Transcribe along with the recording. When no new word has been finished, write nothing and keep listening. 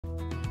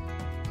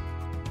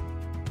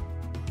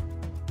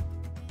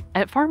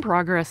At Farm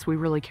Progress, we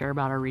really care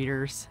about our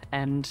readers,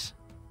 and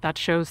that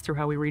shows through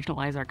how we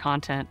regionalize our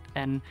content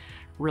and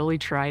really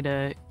try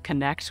to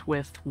connect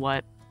with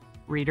what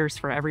readers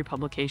for every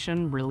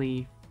publication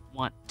really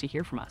want to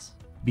hear from us.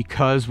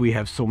 Because we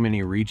have so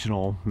many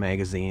regional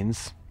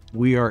magazines,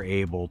 we are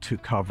able to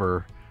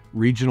cover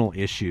regional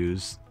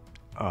issues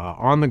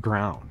on the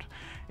ground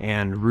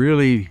and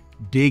really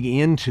dig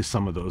into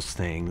some of those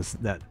things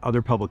that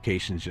other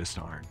publications just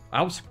aren't.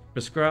 I would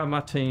describe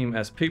my team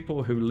as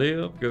people who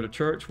live, go to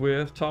church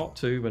with, talk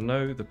to, and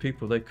know the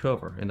people they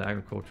cover in the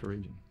agriculture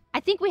region. I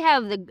think we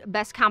have the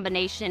best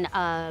combination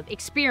of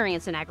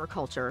experience in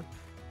agriculture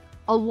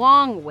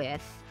along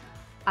with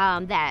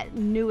that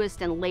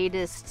newest and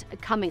latest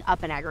coming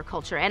up in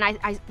agriculture. And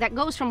that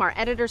goes from our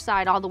editor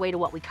side all the way to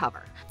what we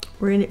cover.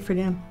 We're in it for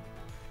them.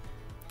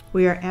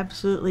 We are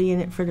absolutely in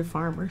it for the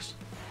farmers.